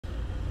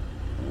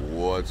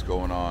What's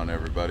going on,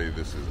 everybody?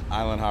 This is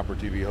Island Hopper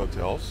TV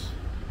Hotels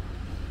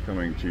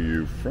coming to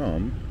you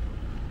from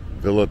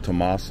Villa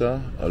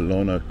Tomasa,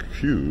 Alona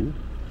Kew,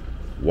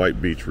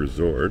 White Beach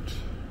Resort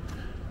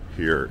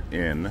here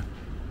in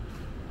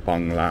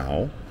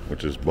Panglao,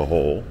 which is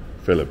Bohol,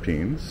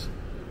 Philippines.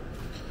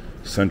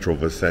 Central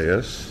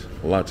Visayas.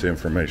 Lots of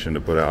information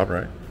to put out,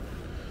 right?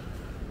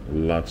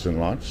 Lots and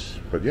lots.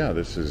 But yeah,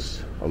 this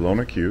is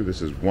Alona Kew.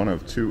 This is one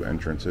of two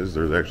entrances.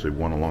 There's actually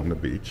one along the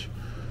beach.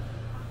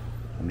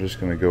 I'm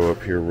just going to go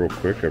up here real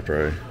quick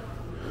after I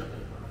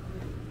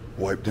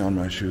wipe down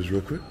my shoes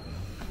real quick.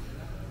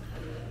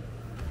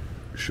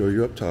 Show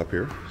you up top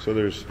here. So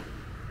there's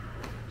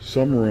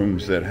some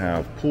rooms that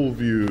have pool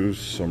views,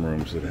 some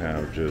rooms that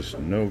have just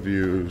no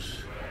views.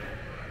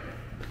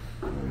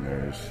 And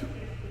there's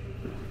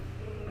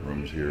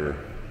rooms here,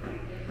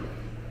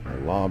 our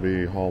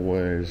lobby,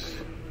 hallways.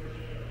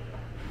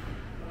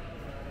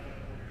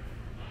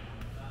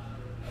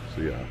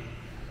 So yeah,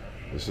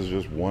 this is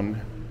just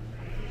one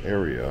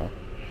area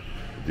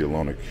of the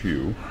Alona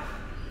Kew.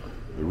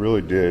 They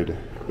really did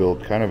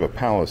build kind of a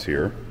palace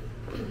here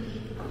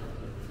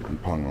in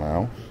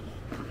Panglao.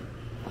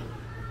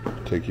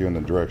 Take you in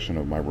the direction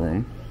of my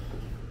room.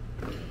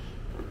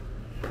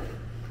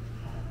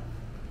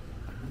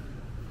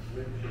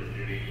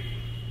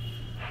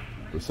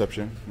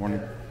 Reception, morning.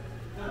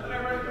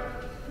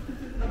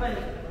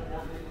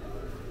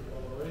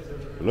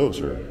 Hello,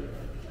 sir.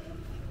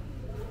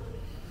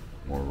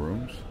 More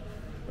rooms.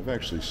 I've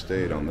actually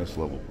stayed on this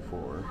level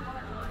before.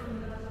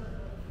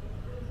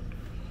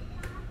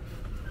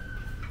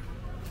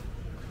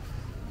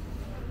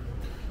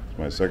 It's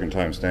my second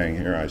time staying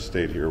here. I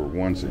stayed here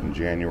once in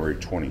January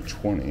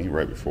 2020,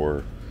 right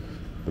before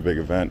the big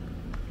event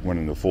went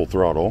into full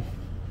throttle.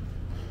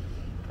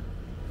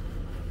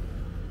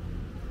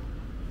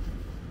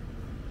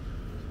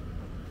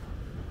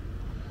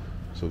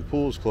 So the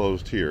pool is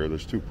closed here.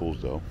 There's two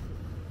pools though.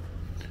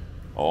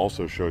 I'll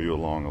also show you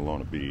along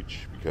Alona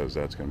Beach because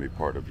that's going to be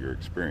part of your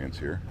experience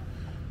here.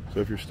 So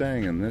if you're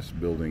staying in this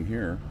building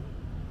here,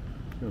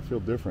 it's going to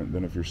feel different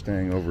than if you're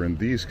staying over in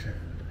these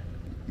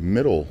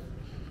middle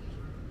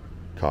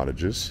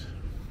cottages.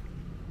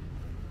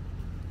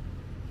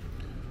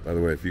 By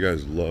the way, if you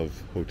guys love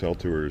hotel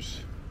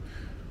tours,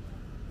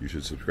 you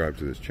should subscribe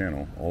to this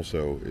channel.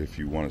 Also, if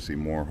you want to see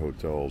more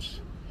hotels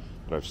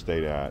that I've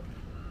stayed at,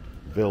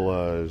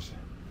 villas,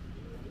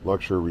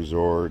 luxury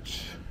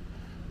resorts,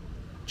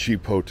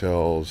 cheap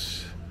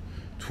hotels,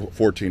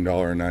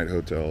 $14 a night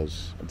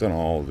hotels. I've done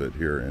all of it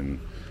here in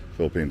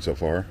Philippines so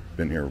far.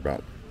 Been here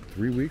about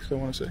 3 weeks, I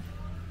want to say.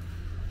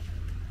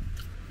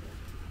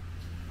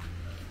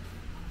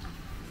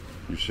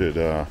 You should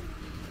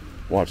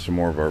watch some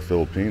more of our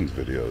Philippines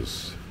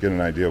videos. Get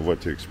an idea of what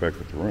to expect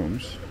with the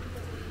rooms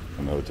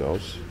and the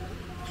hotels.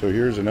 So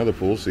here's another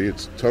pool. See,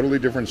 it's totally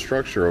different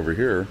structure over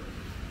here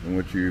than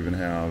what you even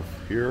have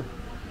here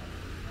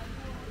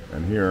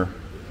and here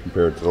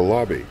compared to the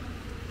lobby.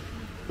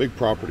 Big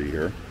property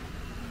here.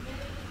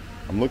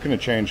 I'm looking to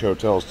change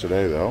hotels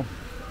today though.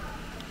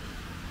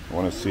 I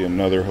want to see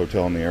another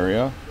hotel in the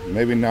area.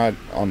 Maybe not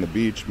on the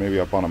beach, maybe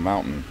up on a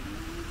mountain.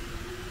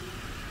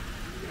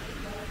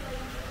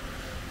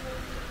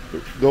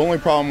 The only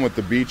problem with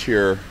the beach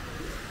here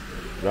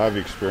that I've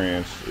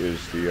experienced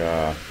is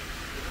the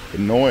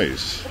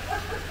noise.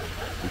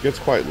 It gets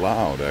quite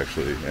loud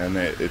actually, and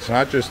it's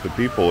not just the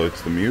people,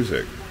 it's the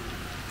music.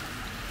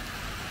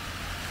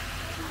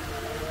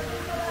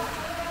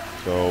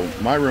 So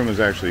my room is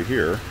actually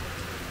here.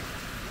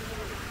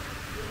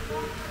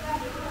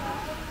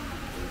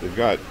 They've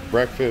got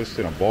breakfast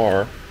in a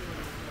bar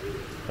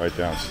right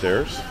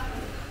downstairs.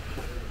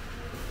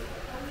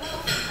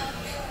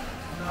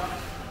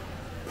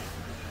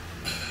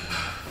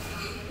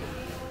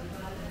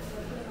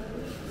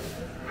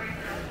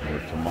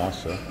 There's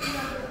Tomasa.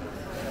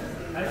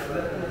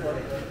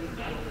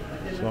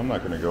 So I'm not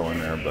going to go in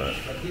there, but...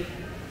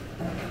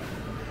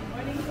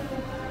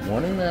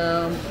 Morning,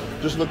 ma'am.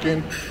 Just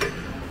looking.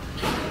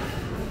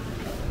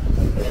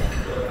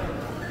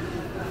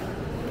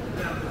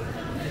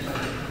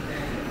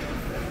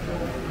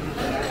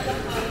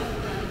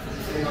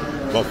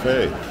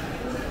 Buffet.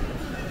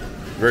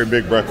 Very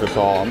big breakfast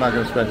hall. I'm not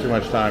going to spend too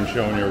much time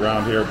showing you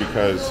around here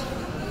because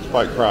it's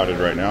quite crowded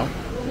right now.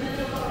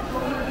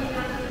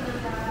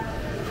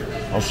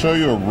 I'll show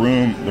you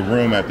the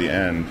room at the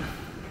end.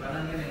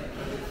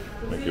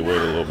 Make you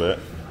wait a little bit.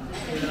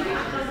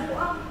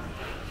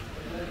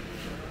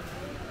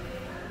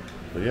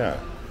 But yeah,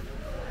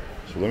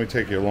 so let me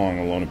take you along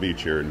Alona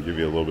Beach here and give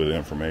you a little bit of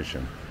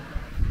information.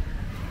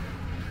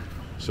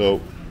 So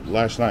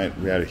last night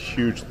we had a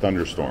huge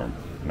thunderstorm.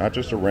 Not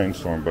just a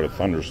rainstorm, but a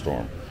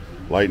thunderstorm.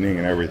 Lightning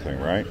and everything,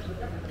 right?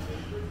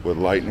 With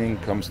lightning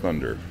comes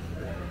thunder.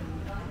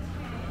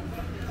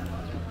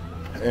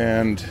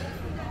 And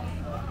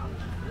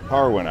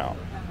power went out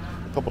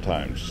a couple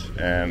times.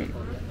 And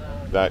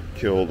that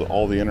killed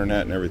all the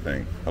internet and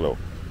everything. Hello.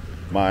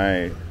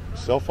 My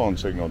cell phone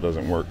signal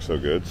doesn't work so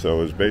good, so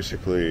it was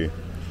basically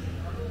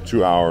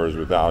 2 hours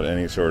without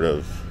any sort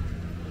of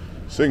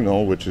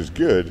signal, which is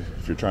good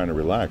if you're trying to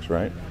relax,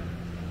 right?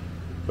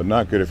 But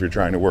not good if you're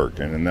trying to work.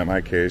 And in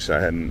my case,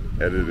 I hadn't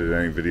edited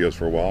any videos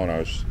for a while, and I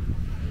was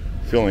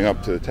filling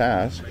up to the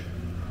task,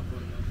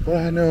 but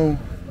I had no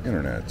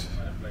internet.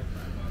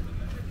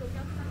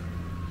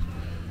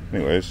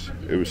 Anyways,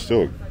 it was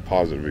still a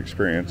positive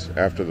experience.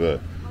 After the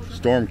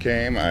storm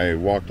came, I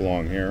walked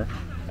along here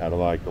at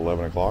like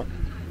 11 o'clock,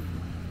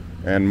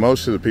 and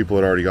most of the people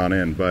had already gone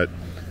in, but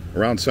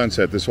around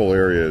sunset, this whole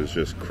area is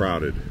just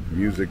crowded.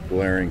 Music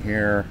blaring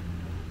here,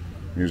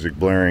 music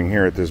blaring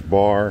here at this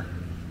bar.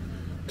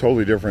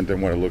 Totally different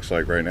than what it looks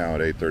like right now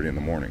at 8:30 in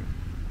the morning.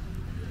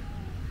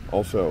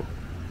 Also,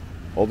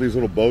 all these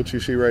little boats you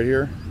see right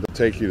here, they'll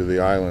take you to the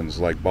islands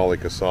like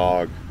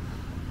Balikasag.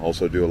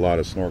 Also do a lot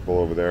of snorkel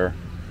over there.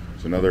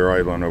 There's another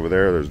island over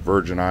there. There's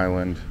Virgin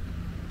Island.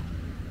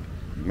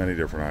 Many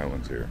different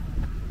islands here.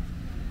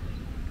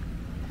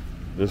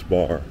 This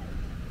bar,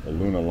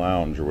 Alona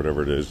Lounge or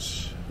whatever it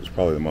is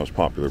probably the most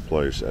popular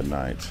place at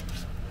night.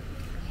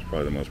 It's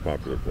probably the most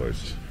popular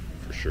place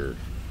for sure.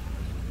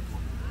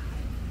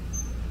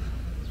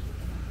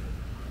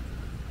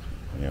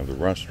 And you have the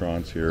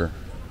restaurants here.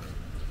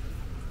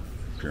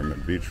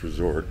 Pyramid Beach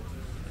Resort.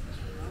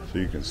 So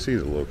you can see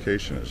the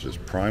location is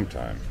just prime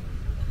time.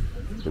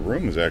 The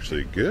room is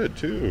actually good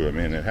too. I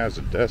mean, it has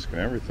a desk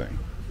and everything.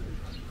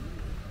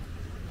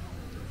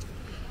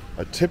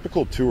 A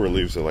typical tour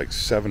leaves at like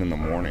 7 in the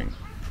morning.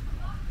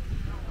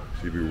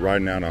 So you'd be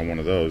riding out on one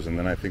of those, and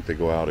then I think they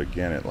go out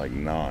again at like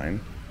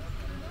 9.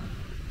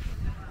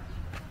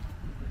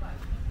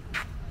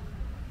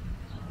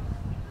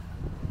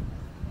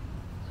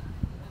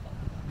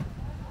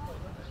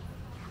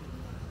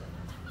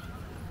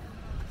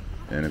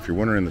 And if you're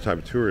wondering the type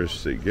of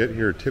tourists that get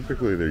here,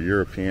 typically they're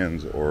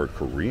Europeans or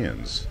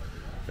Koreans.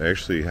 They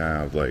actually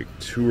have like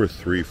 2 or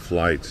 3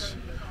 flights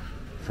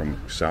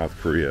from South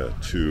Korea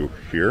to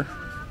here.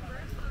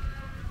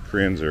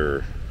 Koreans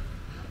are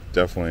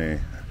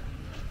definitely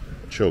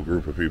a chill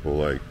group of people,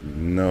 like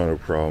no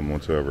problem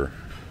whatsoever.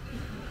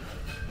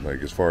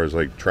 Like as far as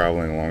like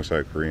traveling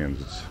alongside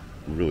Koreans, it's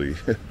really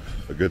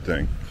a good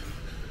thing.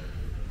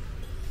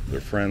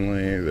 They're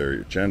friendly, they're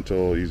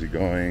gentle,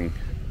 easygoing.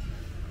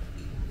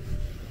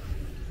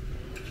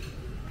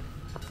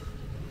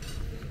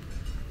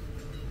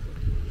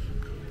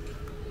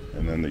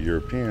 And then the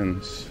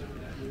Europeans,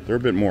 they're a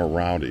bit more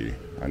rowdy,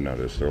 I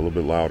noticed. They're a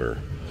little bit louder.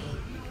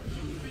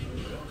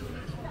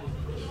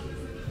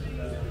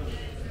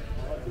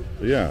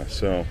 But yeah,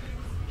 so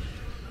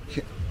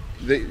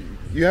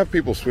you have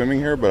people swimming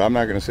here, but I'm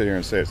not going to sit here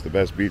and say it's the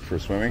best beach for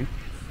swimming.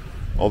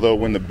 Although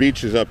when the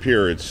beach is up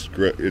here, it's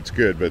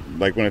good. But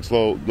like when it's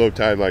low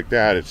tide like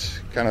that, it's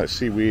kind of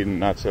seaweed and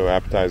not so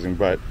appetizing.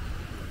 But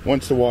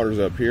once the water's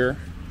up here,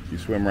 you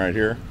swim right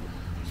here.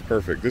 It's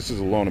perfect. This is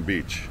Alona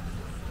Beach.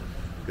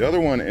 The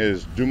other one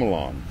is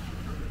Dumoulin.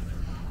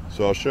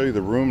 So I'll show you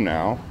the room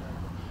now,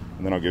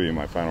 and then I'll give you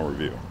my final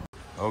review.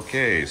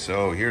 Okay,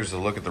 so here's a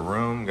look at the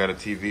room. Got a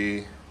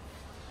TV.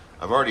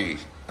 I've already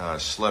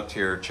slept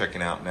here,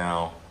 checking out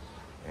now,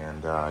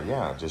 and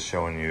yeah, just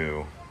showing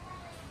you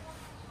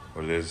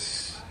what it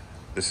is.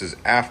 This is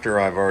after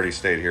I've already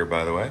stayed here,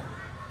 by the way.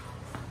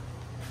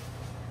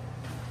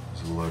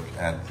 Let's look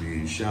at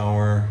the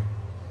shower.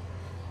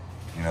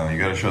 You know, you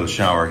got to show the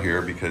shower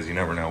here because you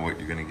never know what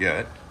you're going to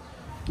get.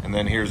 And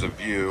then here's a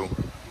view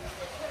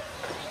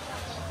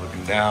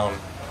looking down.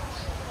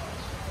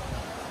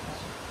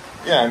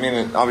 Yeah, I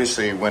mean,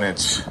 obviously when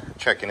it's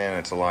checking in,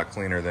 it's a lot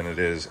cleaner than it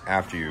is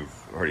after you've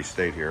already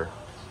stayed here.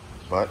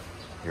 But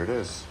here it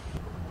is.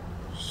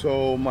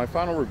 So my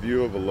final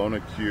review of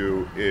Alona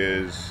Kew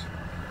is,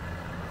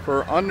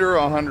 for under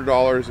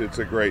 $100, it's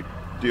a great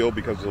deal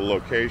because of the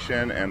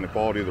location and the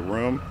quality of the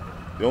room.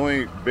 The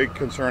only big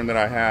concern that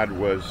I had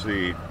was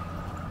the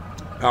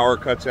power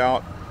cuts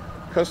out.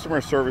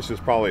 Customer service is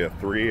probably a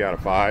 3 out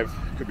of 5.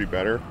 Could be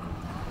better.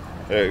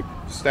 The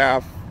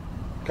staff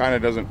kind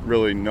of doesn't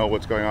really know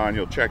what's going on.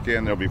 You'll check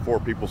in, there'll be 4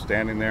 people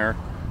standing there,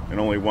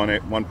 and only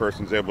one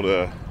person's able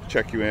to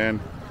check you in,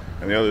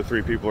 and the other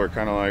 3 people are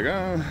kind of like,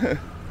 oh.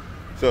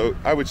 So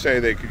I would say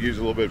they could use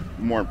a little bit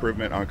more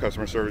improvement on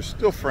customer service.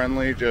 Still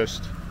friendly,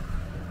 just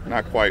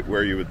not quite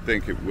where you would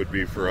think it would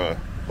be for a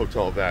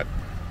hotel of that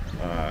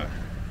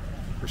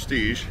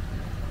prestige.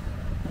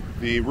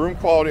 The room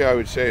quality, I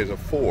would say, is a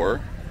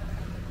 4.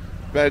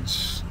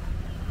 Bed's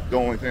the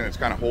only thing that's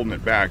kind of holding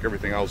it back.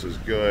 Everything else is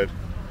good.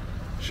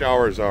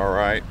 Showers are all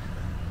right,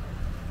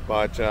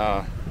 but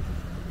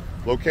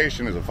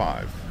location is a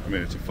 5. I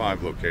mean, it's a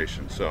 5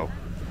 location. So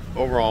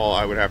overall,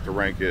 I would have to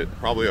rank it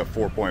probably a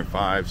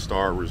 4.5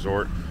 star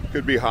resort.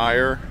 Could be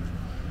higher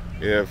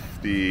if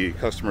the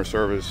customer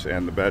service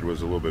and the bed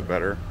was a little bit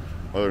better.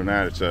 Other than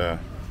that, it's a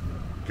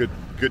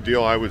good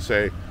deal. I would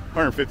say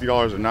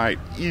 $150 a night,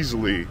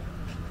 easily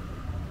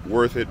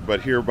worth it.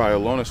 But here by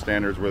Alona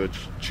standards, where the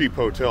cheap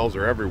hotels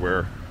are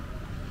everywhere,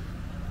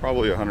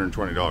 probably a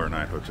 $120 a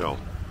night hotel.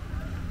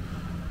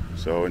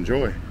 So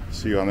enjoy.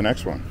 See you on the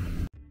next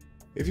one.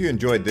 If you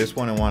enjoyed this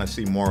one and want to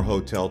see more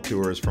hotel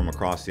tours from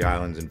across the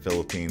islands and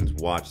Philippines,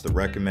 watch the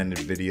recommended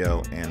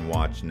video and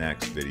watch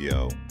next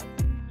video.